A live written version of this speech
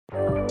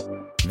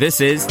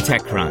This is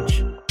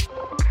TechCrunch.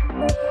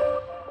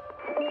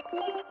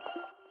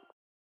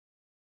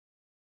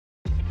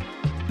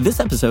 This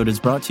episode is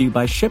brought to you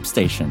by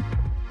ShipStation.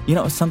 You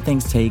know, some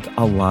things take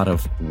a lot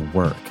of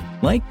work,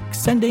 like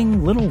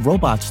sending little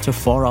robots to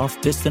far-off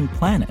distant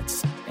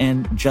planets.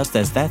 And just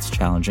as that's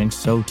challenging,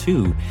 so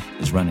too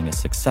is running a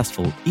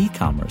successful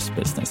e-commerce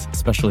business,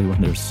 especially when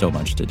there's so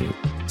much to do.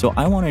 So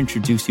I want to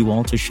introduce you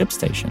all to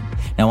ShipStation.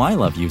 Now, I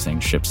love using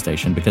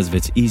ShipStation because of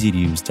its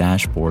easy-to-use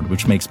dashboard,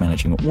 which makes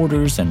managing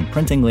orders and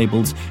printing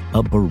labels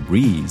a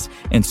breeze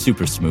and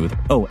super smooth.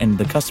 Oh, and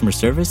the customer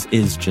service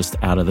is just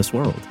out of this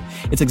world.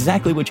 It's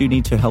exactly what you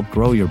need to help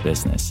grow your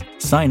business.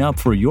 Sign up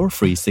for your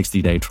free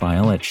 60-day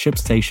trial at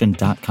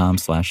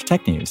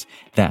shipstation.com/technews.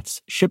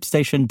 That's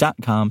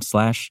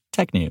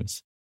shipstation.com/technews.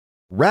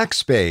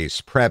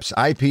 Rackspace preps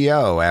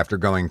IPO after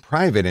going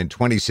private in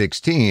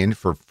 2016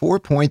 for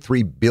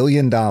 $4.3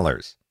 billion.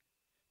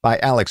 By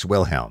Alex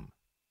Wilhelm.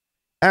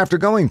 After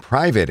going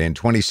private in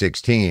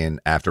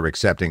 2016, after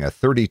accepting a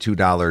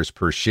 $32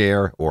 per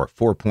share or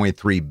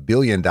 $4.3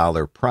 billion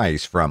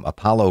price from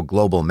Apollo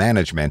Global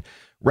Management,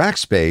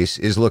 Rackspace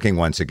is looking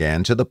once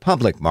again to the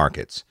public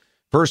markets.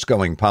 First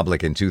going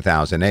public in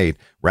 2008,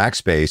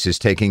 Rackspace is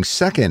taking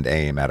second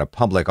aim at a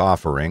public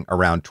offering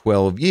around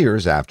 12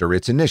 years after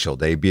its initial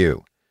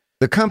debut.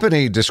 The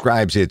company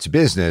describes its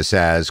business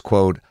as,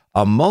 quote,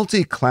 a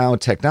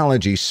multi-cloud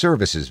technology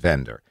services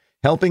vendor,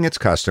 helping its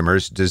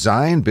customers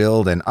design,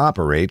 build, and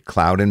operate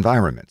cloud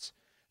environments.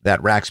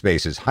 That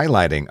Rackspace is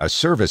highlighting a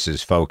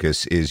services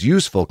focus is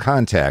useful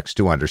context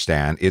to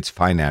understand its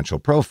financial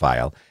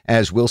profile,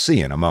 as we'll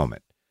see in a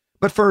moment.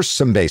 But first,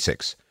 some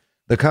basics.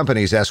 The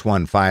company's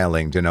S-1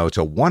 filing denotes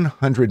a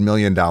 $100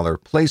 million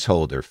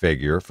placeholder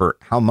figure for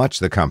how much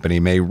the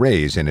company may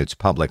raise in its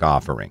public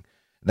offering.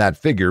 That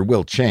figure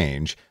will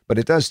change, but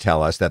it does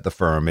tell us that the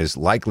firm is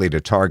likely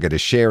to target a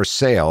share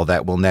sale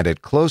that will net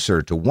it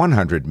closer to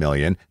 $100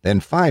 million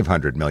than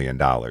 $500 million,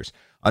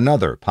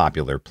 another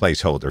popular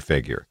placeholder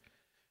figure.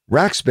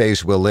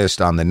 Rackspace will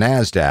list on the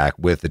NASDAQ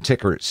with the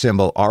ticker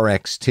symbol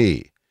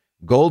RXT.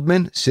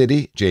 Goldman,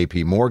 Citi,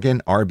 JP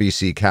Morgan,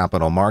 RBC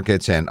Capital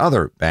Markets, and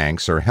other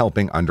banks are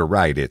helping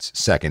underwrite its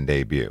second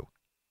debut.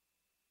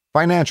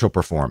 Financial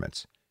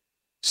performance.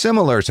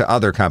 Similar to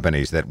other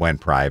companies that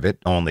went private,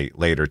 only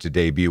later to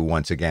debut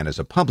once again as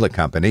a public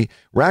company,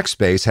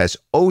 Rackspace has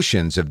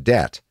oceans of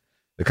debt.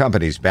 The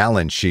company's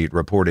balance sheet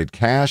reported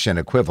cash and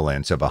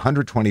equivalents of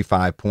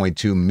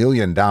 $125.2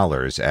 million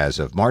as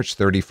of March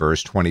 31,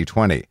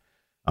 2020.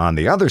 On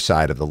the other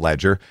side of the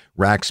ledger,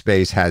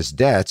 Rackspace has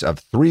debts of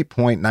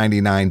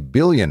 $3.99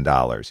 billion,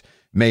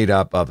 made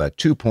up of a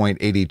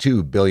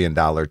 $2.82 billion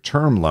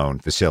term loan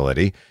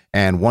facility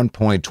and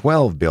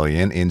 $1.12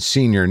 billion in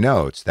senior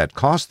notes that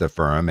cost the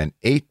firm an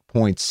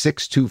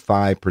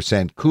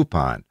 8.625%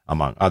 coupon,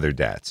 among other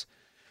debts.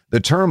 The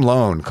term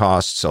loan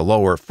costs a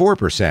lower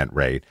 4%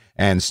 rate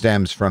and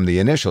stems from the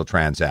initial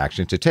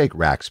transaction to take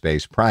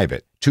Rackspace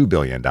private, $2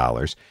 billion,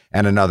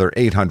 and another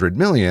 $800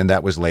 million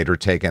that was later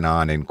taken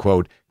on in,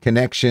 quote,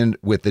 connection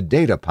with the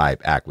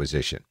DataPipe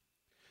acquisition.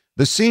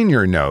 The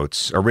senior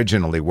notes,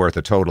 originally worth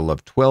a total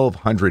of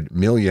 $1,200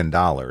 million,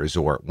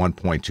 or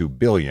 $1.2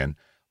 billion,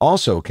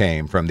 also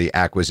came from the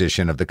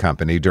acquisition of the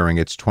company during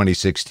its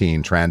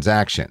 2016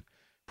 transaction.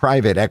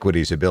 Private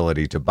equity's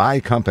ability to buy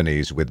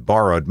companies with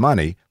borrowed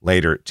money,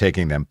 later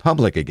taking them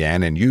public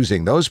again and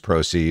using those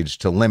proceeds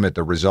to limit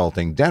the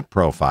resulting debt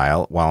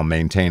profile while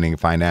maintaining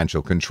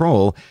financial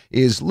control,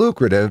 is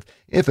lucrative,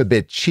 if a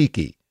bit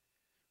cheeky.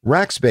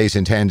 Rackspace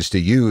intends to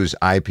use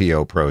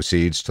IPO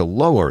proceeds to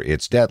lower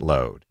its debt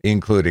load,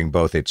 including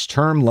both its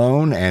term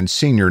loan and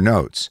senior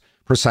notes.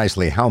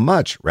 Precisely how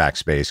much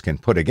Rackspace can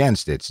put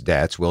against its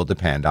debts will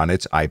depend on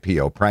its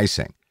IPO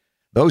pricing.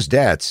 Those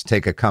debts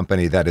take a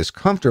company that is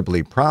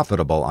comfortably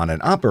profitable on an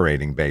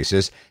operating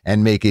basis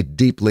and make it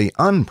deeply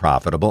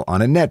unprofitable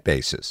on a net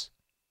basis.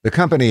 The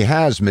company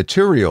has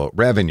material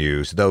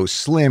revenues, though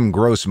slim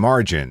gross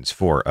margins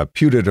for a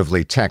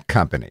putatively tech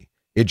company.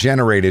 It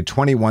generated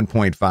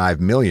 $21.5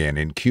 million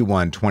in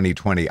Q1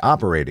 2020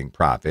 operating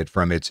profit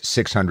from its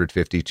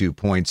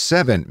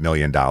 $652.7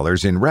 million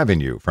in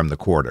revenue from the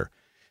quarter.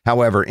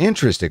 However,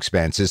 interest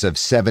expenses of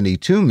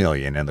 $72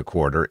 million in the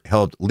quarter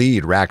helped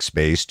lead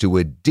Rackspace to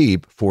a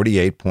deep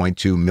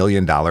 $48.2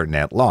 million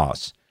net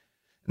loss.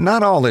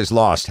 Not all is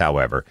lost,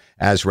 however,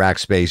 as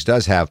Rackspace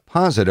does have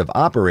positive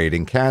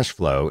operating cash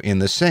flow in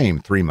the same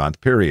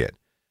 3-month period.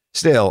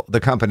 Still,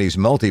 the company's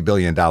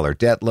multi-billion-dollar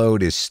debt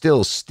load is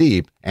still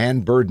steep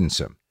and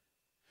burdensome.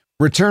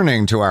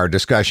 Returning to our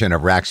discussion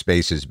of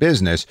Rackspace's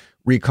business,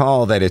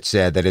 recall that it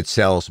said that it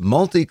sells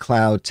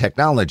multi-cloud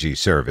technology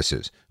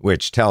services,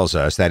 which tells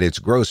us that its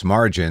gross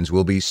margins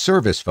will be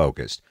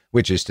service-focused,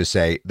 which is to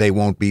say they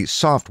won't be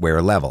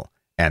software level,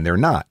 and they're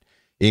not.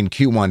 In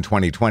Q1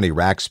 2020,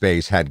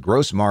 Rackspace had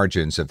gross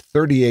margins of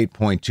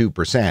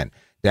 38.2%,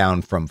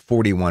 down from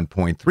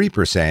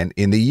 41.3%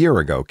 in the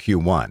year-ago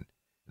Q1.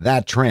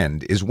 That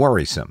trend is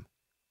worrisome.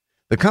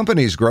 The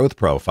company's growth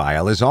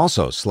profile is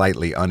also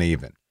slightly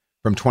uneven.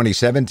 From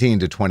 2017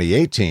 to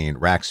 2018,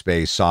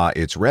 Rackspace saw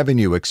its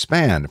revenue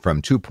expand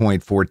from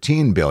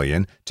 $2.14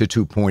 billion to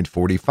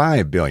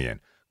 $2.45 billion,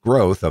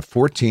 growth of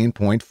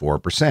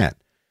 14.4%.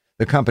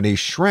 The company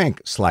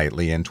shrank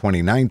slightly in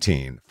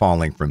 2019,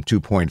 falling from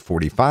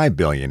 $2.45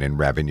 billion in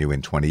revenue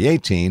in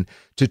 2018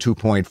 to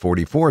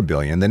 $2.44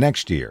 billion the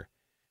next year.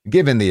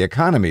 Given the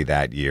economy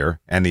that year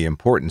and the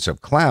importance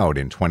of cloud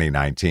in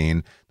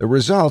 2019, the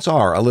results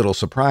are a little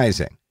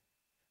surprising.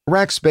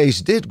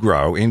 Rackspace did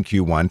grow in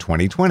Q1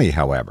 2020,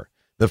 however.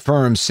 The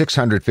firm's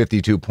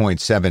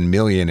 $652.7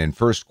 million in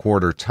first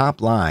quarter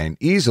top line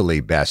easily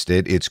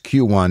bested its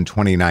Q1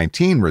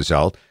 2019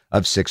 result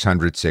of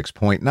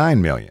 $606.9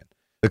 million.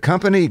 The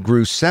company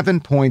grew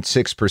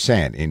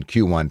 7.6% in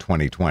Q1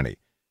 2020.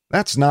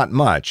 That's not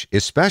much,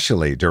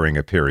 especially during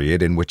a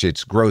period in which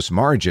its gross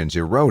margins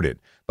eroded,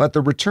 but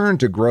the return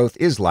to growth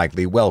is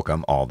likely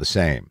welcome all the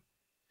same.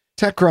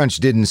 TechCrunch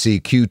didn't see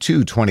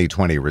Q2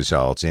 2020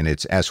 results in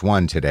its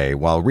S1 today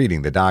while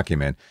reading the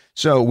document,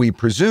 so we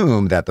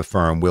presume that the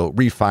firm will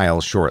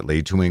refile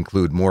shortly to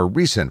include more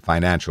recent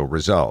financial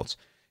results.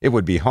 It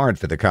would be hard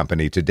for the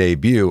company to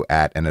debut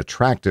at an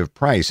attractive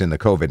price in the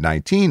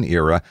COVID-19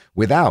 era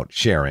without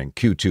sharing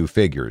Q2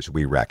 figures,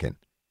 we reckon.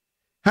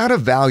 How to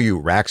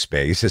value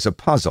Rackspace is a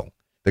puzzle.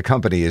 The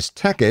company is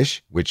techish,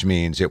 which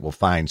means it will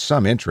find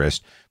some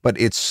interest, but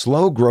its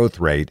slow growth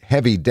rate,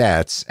 heavy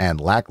debts,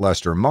 and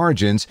lackluster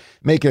margins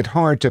make it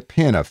hard to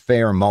pin a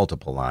fair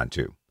multiple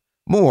onto.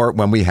 More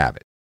when we have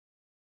it.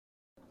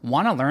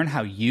 Want to learn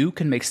how you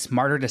can make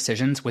smarter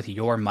decisions with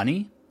your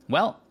money?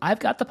 Well, I've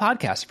got the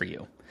podcast for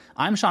you.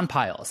 I'm Sean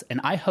Piles, and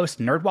I host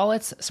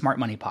NerdWallet's Smart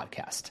Money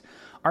Podcast.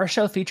 Our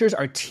show features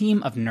our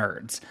team of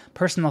nerds,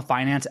 personal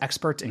finance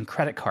experts in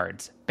credit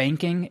cards,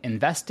 banking,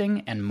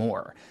 investing, and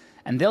more.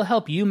 And they'll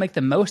help you make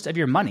the most of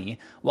your money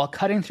while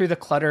cutting through the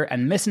clutter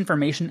and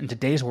misinformation in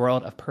today's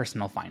world of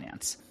personal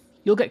finance.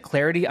 You'll get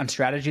clarity on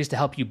strategies to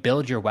help you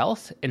build your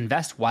wealth,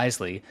 invest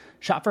wisely,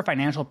 shop for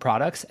financial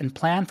products, and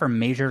plan for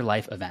major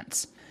life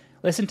events.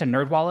 Listen to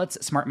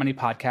NerdWallet's Smart Money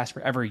Podcast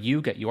wherever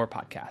you get your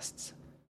podcasts.